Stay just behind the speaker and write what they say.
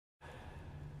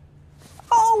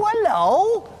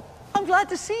Hello! I'm glad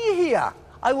to see you here.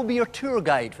 I will be your tour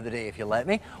guide for the day if you'll let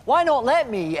me. Why not let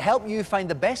me help you find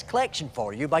the best collection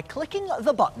for you by clicking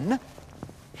the button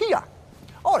here.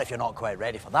 Or if you're not quite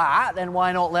ready for that, then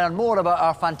why not learn more about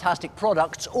our fantastic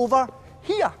products over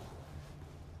here?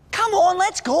 Come on,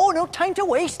 let's go, no time to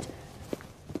waste.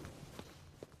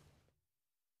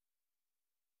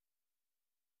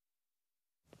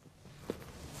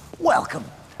 Welcome.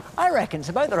 I reckon it's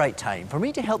about the right time for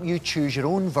me to help you choose your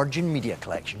own Virgin Media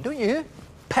collection, don't you?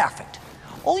 Perfect.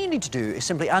 All you need to do is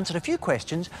simply answer a few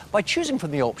questions by choosing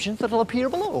from the options that'll appear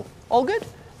below. All good?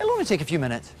 It'll only take a few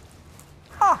minutes.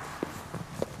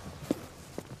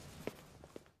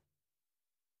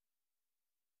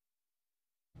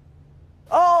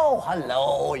 Oh,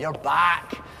 hello, you're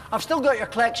back. I've still got your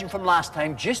collection from last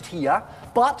time just here,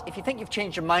 but if you think you've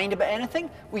changed your mind about anything,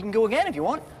 we can go again if you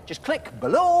want. Just click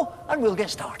below and we'll get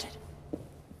started.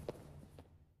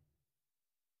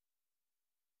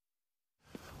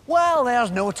 Well,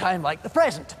 there's no time like the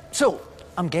present. So,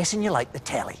 I'm guessing you like the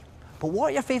telly. But what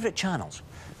are your favourite channels?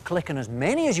 Click on as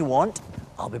many as you want.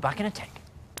 I'll be back in a tick.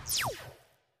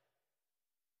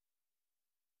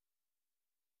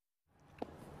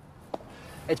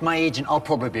 It's my agent. I'll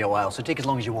probably be a while, so take as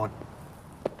long as you want.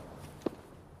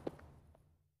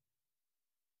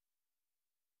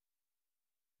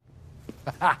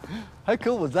 How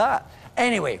cool was that?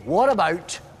 Anyway, what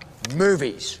about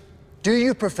movies? Do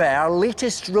you prefer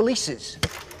latest releases?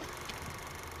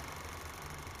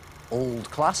 Old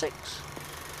classics?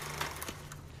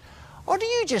 Or do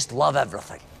you just love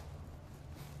everything?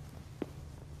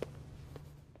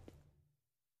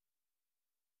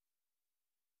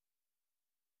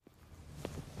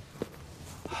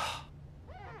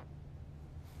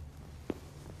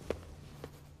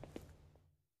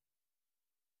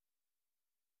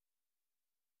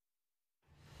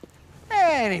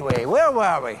 Anyway, where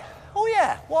were we? Oh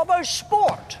yeah, what about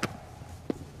sport?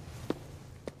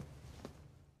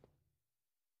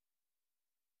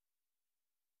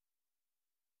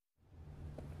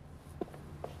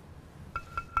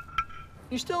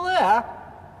 You still there?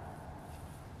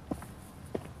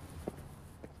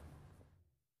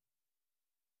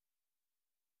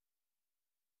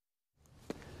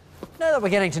 Now that we're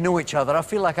getting to know each other, I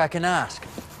feel like I can ask.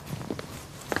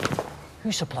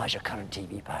 Who supplies your current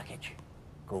TV package?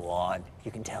 Go on,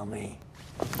 you can tell me.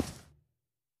 Do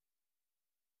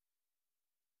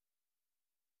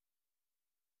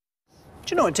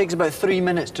you know it takes about 3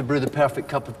 minutes to brew the perfect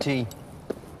cup of tea?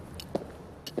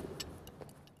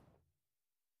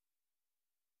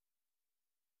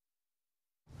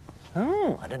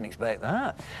 Oh, I didn't expect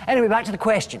that. Anyway, back to the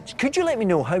questions. Could you let me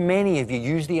know how many of you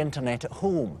use the internet at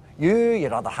home? You,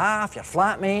 your other half, your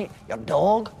flatmate, your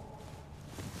dog?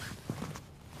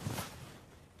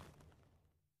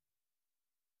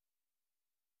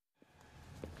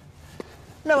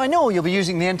 Now, I know you'll be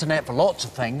using the internet for lots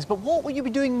of things, but what will you be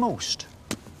doing most?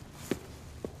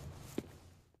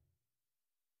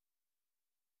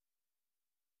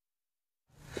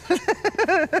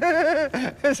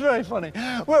 It's very funny.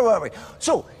 Where were we?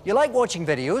 So, you like watching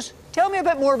videos. Tell me a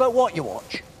bit more about what you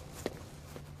watch.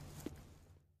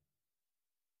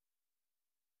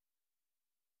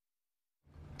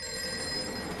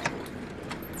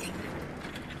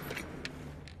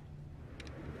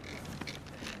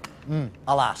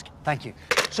 I'll ask. Thank you.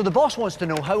 So the boss wants to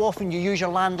know how often you use your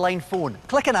landline phone.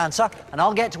 Click an answer, and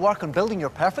I'll get to work on building your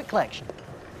perfect collection.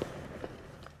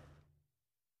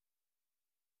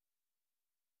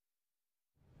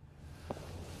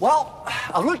 Well,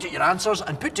 I've looked at your answers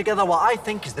and put together what I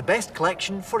think is the best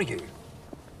collection for you.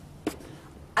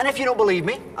 And if you don't believe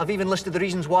me, I've even listed the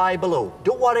reasons why below.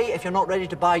 Don't worry if you're not ready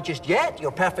to buy just yet.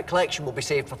 Your perfect collection will be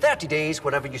saved for 30 days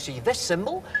wherever you see this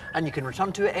symbol, and you can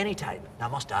return to it any time. Now,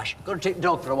 mustache, got to take the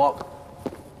dog for a walk.